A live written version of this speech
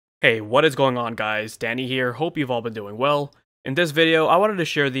Hey, what is going on guys? Danny here, hope you've all been doing well. In this video, I wanted to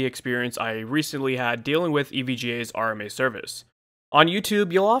share the experience I recently had dealing with EVGA's RMA service. On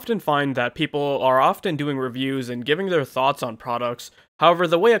YouTube, you'll often find that people are often doing reviews and giving their thoughts on products. However,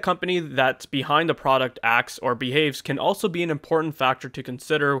 the way a company that's behind the product acts or behaves can also be an important factor to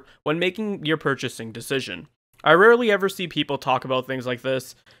consider when making your purchasing decision. I rarely ever see people talk about things like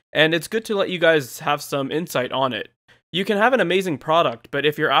this, and it's good to let you guys have some insight on it. You can have an amazing product, but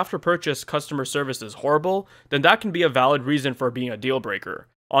if your after-purchase customer service is horrible, then that can be a valid reason for being a deal breaker.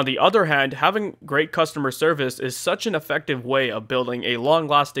 On the other hand, having great customer service is such an effective way of building a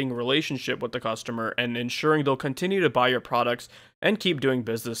long-lasting relationship with the customer and ensuring they'll continue to buy your products and keep doing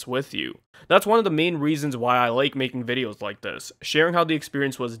business with you. That's one of the main reasons why I like making videos like this, sharing how the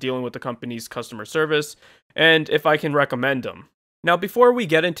experience was dealing with the company's customer service, and if I can recommend them. Now, before we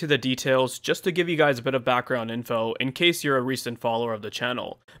get into the details, just to give you guys a bit of background info, in case you're a recent follower of the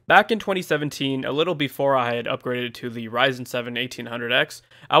channel. Back in 2017, a little before I had upgraded to the Ryzen 7 1800X,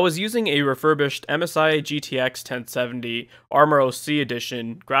 I was using a refurbished MSI GTX 1070 Armor OC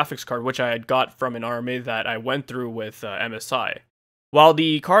Edition graphics card, which I had got from an RMA that I went through with MSI. While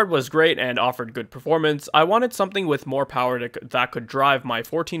the card was great and offered good performance, I wanted something with more power that could drive my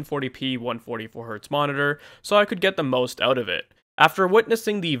 1440p 144Hz monitor so I could get the most out of it. After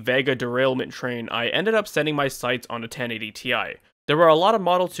witnessing the EVGA derailment train, I ended up setting my sights on a 1080 Ti. There were a lot of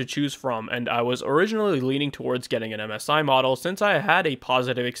models to choose from, and I was originally leaning towards getting an MSI model since I had a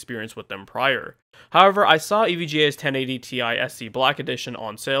positive experience with them prior. However, I saw EVGA's 1080 Ti SC Black Edition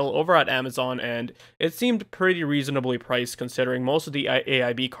on sale over at Amazon, and it seemed pretty reasonably priced considering most of the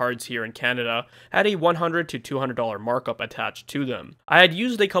AIB cards here in Canada had a $100 to $200 markup attached to them. I had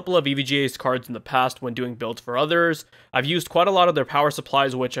used a couple of EVGA's cards in the past when doing builds for others. I've used quite a lot of their power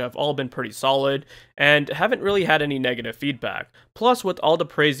supplies, which have all been pretty solid, and haven't really had any negative feedback. Plus, with all the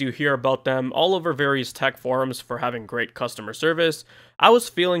praise you hear about them all over various tech forums for having great customer service, I was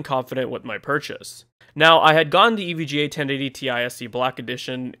feeling confident with my purchase. Now, I had gotten the EVGA 1080 Ti SC Black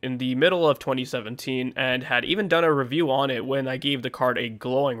Edition in the middle of 2017 and had even done a review on it when I gave the card a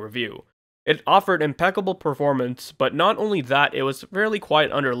glowing review. It offered impeccable performance, but not only that, it was fairly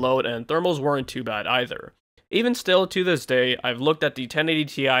quiet under load and thermals weren't too bad either. Even still, to this day, I've looked at the 1080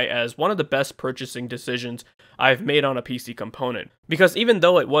 Ti as one of the best purchasing decisions I've made on a PC component, because even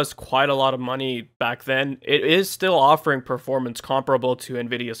though it was quite a lot of money back then, it is still offering performance comparable to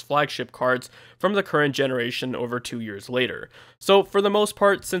Nvidia's flagship cards from the current generation over 2 years later. So for the most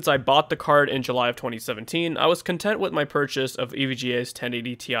part, since I bought the card in July of 2017, I was content with my purchase of EVGA's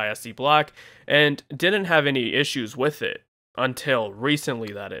 1080 Ti SC Black and didn't have any issues with it. Until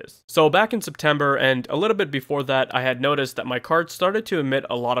recently, that is. So back in September and a little bit before that, I had noticed that my card started to emit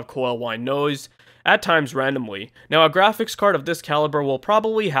a lot of coil whine noise, at times randomly. Now, a graphics card of this caliber will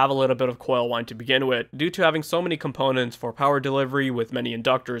probably have a little bit of coil whine to begin with, due to having so many components for power delivery with many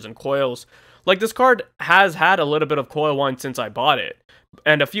inductors and coils. Like, this card has had a little bit of coil whine since I bought it.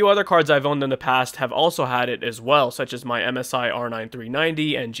 And a few other cards I've owned in the past have also had it as well, such as my MSI R9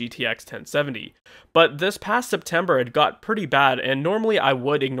 390 and GTX 1070. But this past September it got pretty bad, and normally I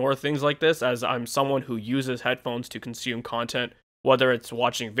would ignore things like this as I'm someone who uses headphones to consume content, whether it's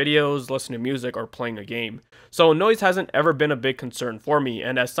watching videos, listening to music, or playing a game. So noise hasn't ever been a big concern for me,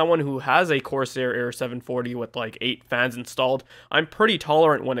 and as someone who has a Corsair Air 740 with like 8 fans installed, I'm pretty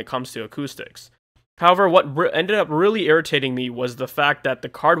tolerant when it comes to acoustics. However, what ended up really irritating me was the fact that the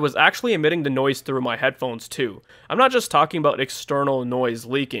card was actually emitting the noise through my headphones too. I'm not just talking about external noise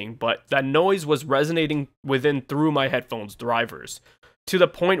leaking, but that noise was resonating through my headphones drivers, to the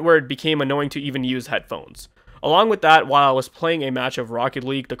point where it became annoying to even use headphones. Along with that, while I was playing a match of Rocket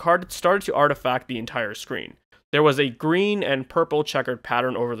League, the card started to artifact the entire screen. There was a green and purple checkered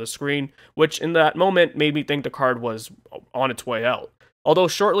pattern over the screen, which in that moment made me think the card was on its way out. Although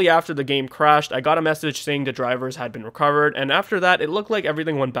shortly after the game crashed, I got a message saying the drivers had been recovered, and after that, it looked like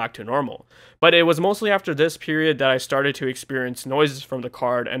everything went back to normal. But it was mostly after this period that I started to experience noises from the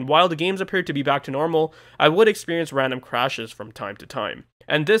card, and while the games appeared to be back to normal, I would experience random crashes from time to time.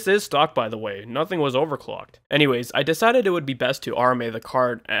 And this is stock, by the way, nothing was overclocked. Anyways, I decided it would be best to RMA the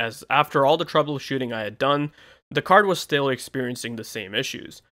card, as after all the troubleshooting I had done, the card was still experiencing the same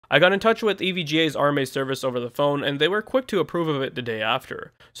issues. I got in touch with EVGA's RMA service over the phone, and they were quick to approve of it the day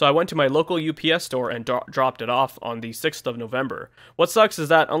after. So I went to my local UPS store and dropped it off on the 6th of November. What sucks is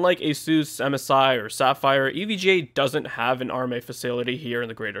that unlike Asus, MSI, or Sapphire, EVGA doesn't have an RMA facility here in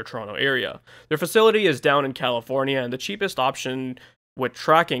the Greater Toronto Area. Their facility is down in California, and the cheapest option with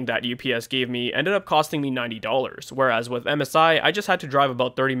tracking that UPS gave me ended up costing me $90, whereas with MSI, I just had to drive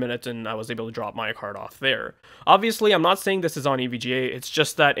about 30 minutes and I was able to drop my card off there. Obviously, I'm not saying this is on EVGA, it's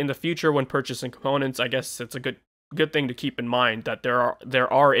just that in the future when purchasing components, I guess it's a good thing to keep in mind that there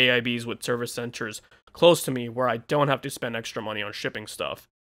are AIBs with service centers close to me where I don't have to spend extra money on shipping stuff.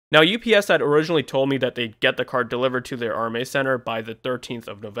 Now, UPS had originally told me that they'd get the card delivered to their RMA center by the 13th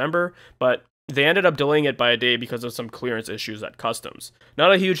of November, but they ended up delaying it by a day because of some clearance issues at customs.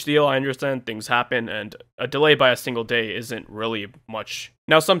 Not a huge deal, I understand things happen, and a delay by a single day isn't really much.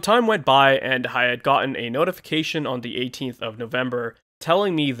 Now, some time went by and I had gotten a notification on the 18th of November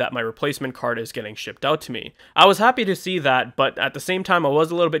telling me that my replacement card is getting shipped out to me. I was happy to see that, but at the same time I was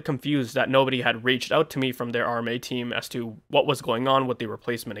a little bit confused that nobody had reached out to me from their RMA team as to what was going on with the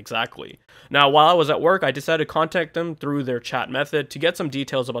replacement exactly. Now, while I was at work, I decided to contact them through their chat method to get some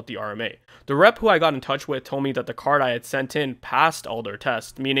details about the RMA. The rep who I got in touch with told me that the card I had sent in passed all their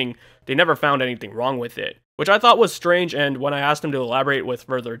tests, meaning they never found anything wrong with it, which I thought was strange, and when I asked him to elaborate with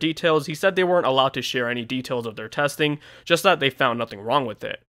further details, he said they weren't allowed to share any details of their testing, just that they found nothing wrong with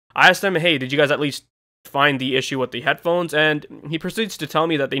it. I asked him, hey, did you guys at least find the issue with the headphones? And he proceeds to tell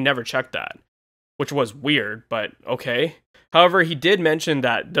me that they never checked that, which was weird, but okay. However, he did mention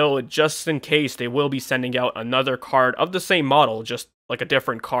that, though, just in case, they will be sending out another card of the same model, just like a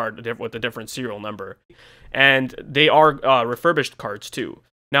different card with a different serial number. And they are refurbished cards too.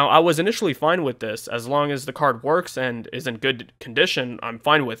 Now, I was initially fine with this. As long as the card works and is in good condition, I'm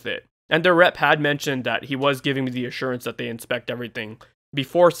fine with it. And their rep had mentioned that he was giving me the assurance that they inspect everything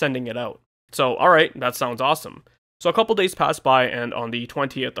before sending it out. So, alright, that sounds awesome. So a couple days passed by, and on the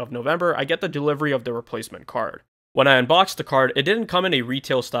 20th of November, I get the delivery of the replacement card. When I unboxed the card, it didn't come in a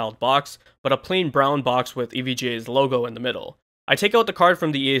retail-styled box, but a plain brown box with EVGA's logo in the middle. I take out the card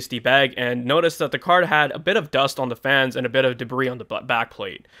from the ESD bag and notice that the card had a bit of dust on the fans and a bit of debris on the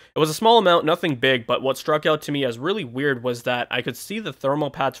backplate. It was a small amount, nothing big, but what struck out to me as really weird was that I could see the thermal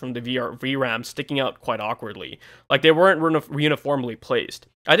pads from the VRAM sticking out quite awkwardly, like they weren't uniformly placed.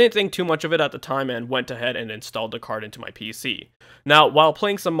 I didn't think too much of it at the time and went ahead and installed the card into my PC. Now, while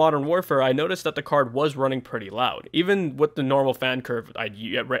playing some Modern Warfare, I noticed that the card was running pretty loud, even with the normal fan curve I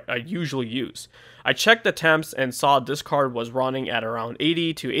usually use. I checked the temps and saw this card was running at around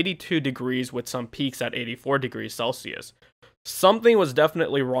 80 to 82 degrees with some peaks at 84 degrees Celsius. Something was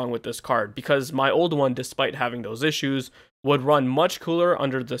definitely wrong with this card because my old one, despite having those issues, would run much cooler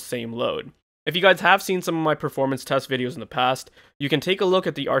under the same load. If you guys have seen some of my performance test videos in the past, you can take a look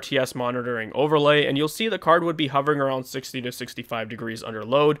at the RTS monitoring overlay and you'll see the card would be hovering around 60 to 65 degrees under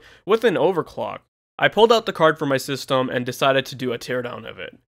load with an overclock. I pulled out the card from my system and decided to do a teardown of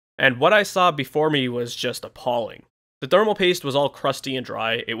it. And what I saw before me was just appalling. The thermal paste was all crusty and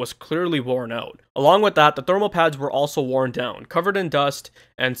dry, it was clearly worn out. Along with that, the thermal pads were also worn down, covered in dust,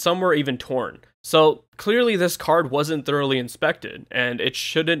 and some were even torn. So clearly this card wasn't thoroughly inspected, and it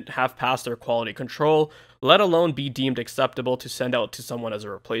shouldn't have passed their quality control, let alone be deemed acceptable to send out to someone as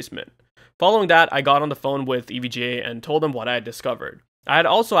a replacement. Following that, I got on the phone with EVGA and told them what I had discovered. I had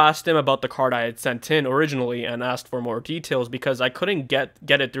also asked him about the card I had sent in originally and asked for more details because I couldn't get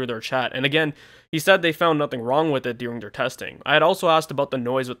it through their chat, and again, he said they found nothing wrong with it during their testing. I had also asked about the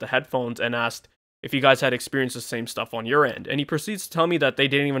noise with the headphones and asked if you guys had experienced the same stuff on your end, and he proceeds to tell me that they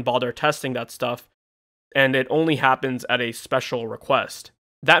didn't even bother testing that stuff, and it only happens at a special request.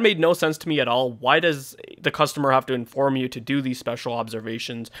 That made no sense to me at all. Why does the customer have to inform you to do these special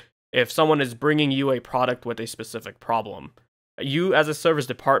observations if someone is bringing you a product with a specific problem? You, as a service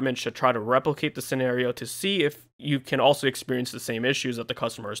department, should try to replicate the scenario to see if you can also experience the same issues that the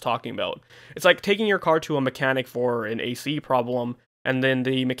customer is talking about. It's like taking your car to a mechanic for an AC problem, and then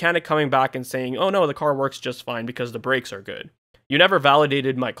the mechanic coming back and saying, oh no, the car works just fine because the brakes are good. You never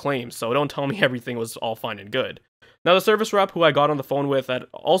validated my claims, so don't tell me everything was all fine and good. Now, the service rep who I got on the phone with had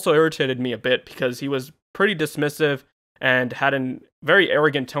also irritated me a bit because he was pretty dismissive and had a very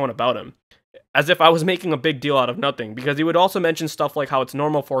arrogant tone about him, as if I was making a big deal out of nothing, because he would also mention stuff like how it's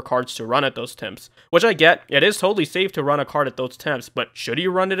normal for cards to run at those temps, which I get. It is totally safe to run a card at those temps, but should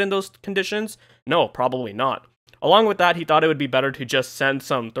you run it in those conditions? No, probably not. Along with that, he thought it would be better to just send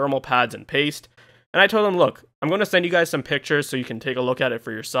some thermal pads and paste, and I told him, look, I'm going to send you guys some pictures so you can take a look at it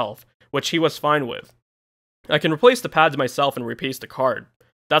for yourself, which he was fine with. I can replace the pads myself and repaste the card.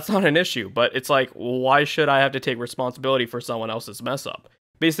 That's not an issue, but it's like, why should I have to take responsibility for someone else's mess up?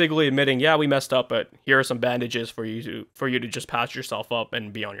 Basically admitting, yeah, we messed up, but here are some bandages for you to just patch yourself up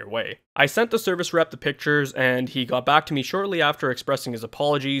and be on your way. I sent the service rep the pictures, and he got back to me shortly after expressing his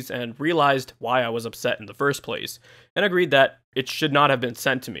apologies and realized why I was upset in the first place, and agreed that it should not have been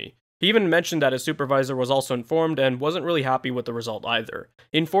sent to me. He even mentioned that his supervisor was also informed and wasn't really happy with the result either.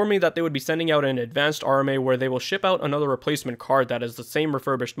 He informed me that they would be sending out an advanced RMA where they will ship out another replacement card that is the same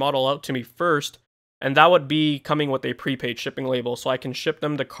refurbished model out to me first, and that would be coming with a prepaid shipping label, so I can ship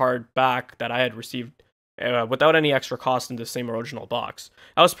them the card back that I had received without any extra cost in the same original box.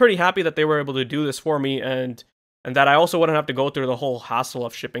 I was pretty happy that they were able to do this for me, and that I also wouldn't have to go through the whole hassle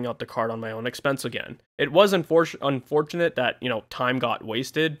of shipping out the card on my own expense again. It was unfortunate that, time got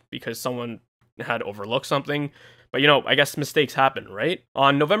wasted because someone had overlooked something, but I guess mistakes happen, right?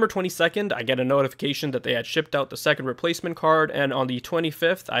 On November 22nd, I get a notification that they had shipped out the second replacement card, and on the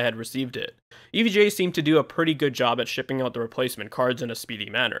 25th, I had received it. EVGA seemed to do a pretty good job at shipping out the replacement cards in a speedy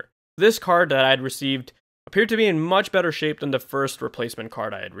manner. This card that I had received appeared to be in much better shape than the first replacement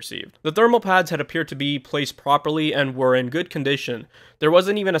card I had received. The thermal pads had appeared to be placed properly and were in good condition. There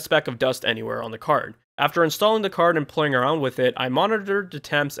wasn't even a speck of dust anywhere on the card. After installing the card and playing around with it, I monitored the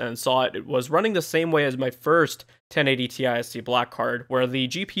temps and saw it was running the same way as my first 1080 Ti SC Black card, where the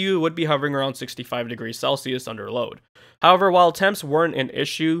GPU would be hovering around 65 degrees Celsius under load. However, while temps weren't an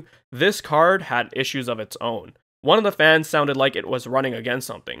issue, this card had issues of its own. One of the fans sounded like it was running against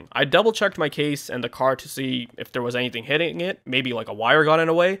something. I double checked my case and the card to see if there was anything hitting it, maybe like a wire got in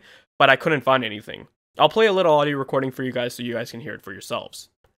the way, but I couldn't find anything. I'll play a little audio recording for you guys so you guys can hear it for yourselves.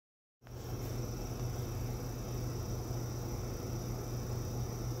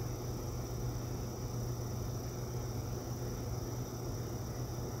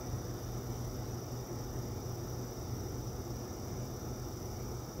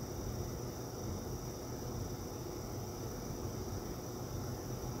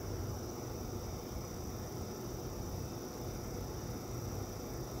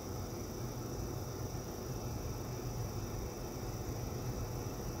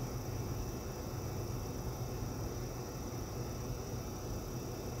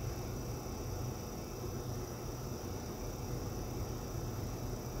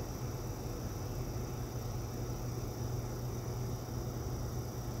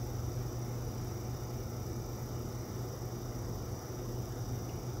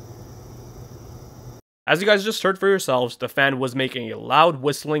 As you guys just heard for yourselves, the fan was making a loud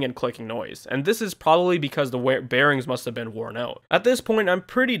whistling and clicking noise, and this is probably because the bearings must have been worn out. At this point, I'm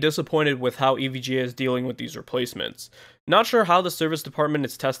pretty disappointed with how EVGA is dealing with these replacements. Not sure how the service department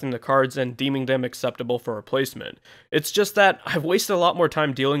is testing the cards and deeming them acceptable for replacement. It's just that I've wasted a lot more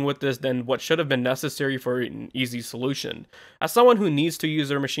time dealing with this than what should have been necessary for an easy solution. As someone who needs to use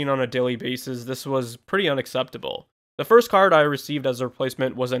their machine on a daily basis, this was pretty unacceptable. The first card I received as a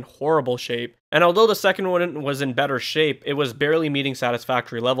replacement was in horrible shape, and although the second one was in better shape, it was barely meeting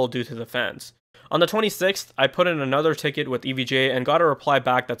satisfactory level due to the fans. On the 26th, I put in another ticket with EVGA and got a reply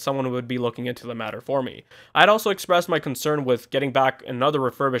back that someone would be looking into the matter for me. I had also expressed my concern with getting back another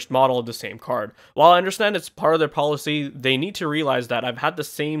refurbished model of the same card. While I understand it's part of their policy, they need to realize that I've had the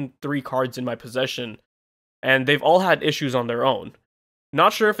same 3 cards in my possession, and they've all had issues on their own.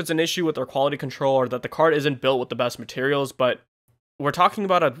 Not sure if it's an issue with their quality control or that the card isn't built with the best materials, but we're talking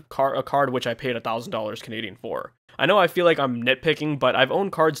about a card which I paid $1,000 Canadian for. I know I feel like I'm nitpicking, but I've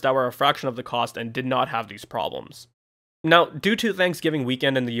owned cards that were a fraction of the cost and did not have these problems. Now, due to Thanksgiving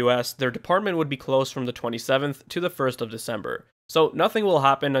weekend in the US, their department would be closed from the 27th to the 1st of December, so nothing will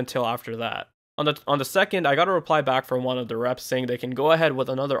happen until after that. On the 2nd, I got a reply back from one of the reps saying they can go ahead with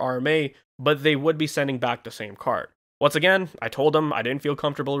another RMA, but they would be sending back the same card. Once again, I told them I didn't feel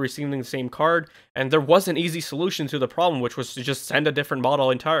comfortable receiving the same card, and there was an easy solution to the problem, which was to just send a different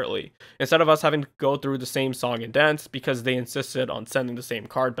model entirely, instead of us having to go through the same song and dance, because they insisted on sending the same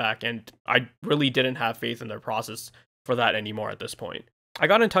card back, and I really didn't have faith in their process for that anymore at this point. I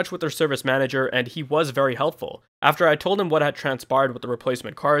got in touch with their service manager, and he was very helpful. After I told him what had transpired with the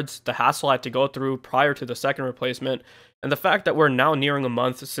replacement cards, the hassle I had to go through prior to the second replacement, and the fact that we're now nearing a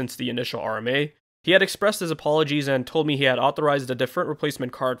month since the initial RMA, he had expressed his apologies and told me he had authorized a different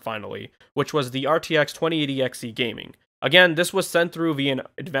replacement card finally, which was the RTX 2080 XE Gaming. Again, this was sent through via an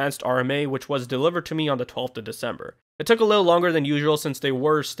advanced RMA, which was delivered to me on the 12th of December. It took a little longer than usual since they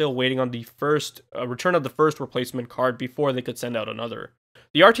were still waiting on the return of the first replacement card before they could send out another.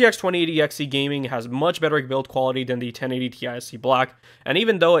 The RTX 2080 XE Gaming has much better build quality than the 1080 Ti SC Black, and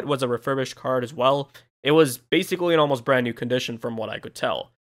even though it was a refurbished card as well, it was basically in almost brand new condition from what I could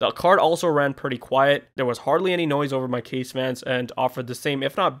tell. The card also ran pretty quiet, there was hardly any noise over my case fans, and offered the same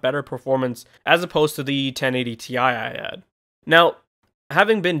if not better performance as opposed to the 1080 Ti I had. Now,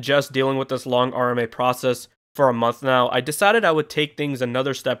 having been just dealing with this long RMA process for a month now, I decided I would take things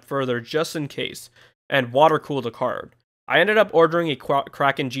another step further just in case, and water cool the card. I ended up ordering a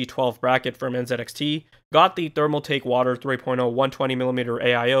Kraken G12 bracket from NZXT, got the Thermaltake Water 3.0 120mm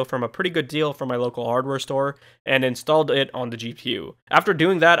AIO from a pretty good deal from my local hardware store, and installed it on the GPU. After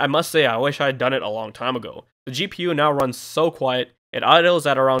doing that, I must say I wish I had done it a long time ago. The GPU now runs so quiet, it idles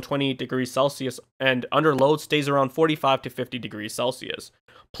at around 28 degrees Celsius and under load stays around 45 to 50 degrees Celsius.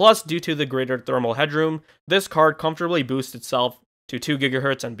 Plus, due to the greater thermal headroom, this card comfortably boosts itself to 2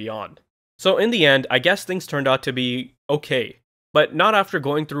 GHz and beyond. So in the end, I guess things turned out to be okay, but not after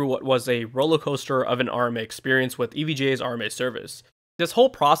going through what was a roller coaster of an RMA experience with EVGA's RMA service. This whole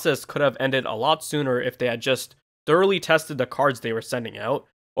process could have ended a lot sooner if they had just thoroughly tested the cards they were sending out,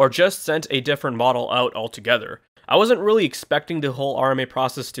 or just sent a different model out altogether. I wasn't really expecting the whole RMA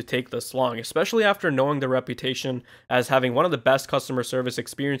process to take this long, especially after knowing the reputation as having one of the best customer service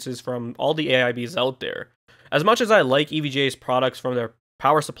experiences from all the AIBs out there. As much as I like EVGA's products from their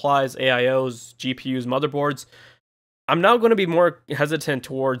power supplies, AIOs, GPUs, motherboards, I'm now going to be more hesitant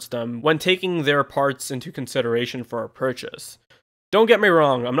towards them when taking their parts into consideration for a purchase. Don't get me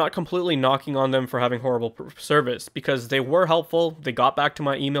wrong, I'm not completely knocking on them for having horrible service, because they were helpful, they got back to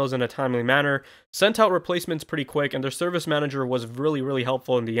my emails in a timely manner, sent out replacements pretty quick, and their service manager was really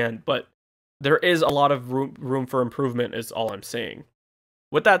helpful in the end, but there is a lot of room for improvement is all I'm saying.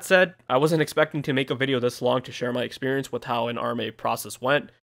 With that said, I wasn't expecting to make a video this long to share my experience with how an RMA process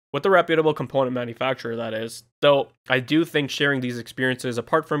went, with a reputable component manufacturer that is, though I do think sharing these experiences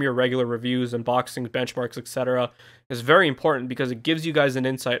apart from your regular reviews, unboxings, benchmarks, etc. is very important because it gives you guys an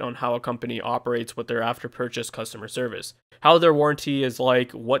insight on how a company operates with their after-purchase customer service, how their warranty is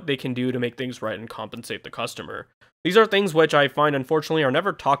like, what they can do to make things right and compensate the customer. These are things which I find unfortunately are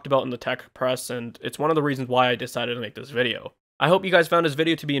never talked about in the tech press, and it's one of the reasons why I decided to make this video. I hope you guys found this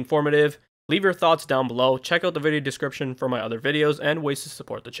video to be informative. Leave your thoughts down below, check out the video description for my other videos and ways to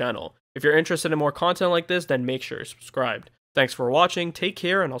support the channel. If you're interested in more content like this, then make sure you're subscribed. Thanks for watching, take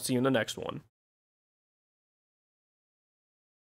care, and I'll see you in the next one.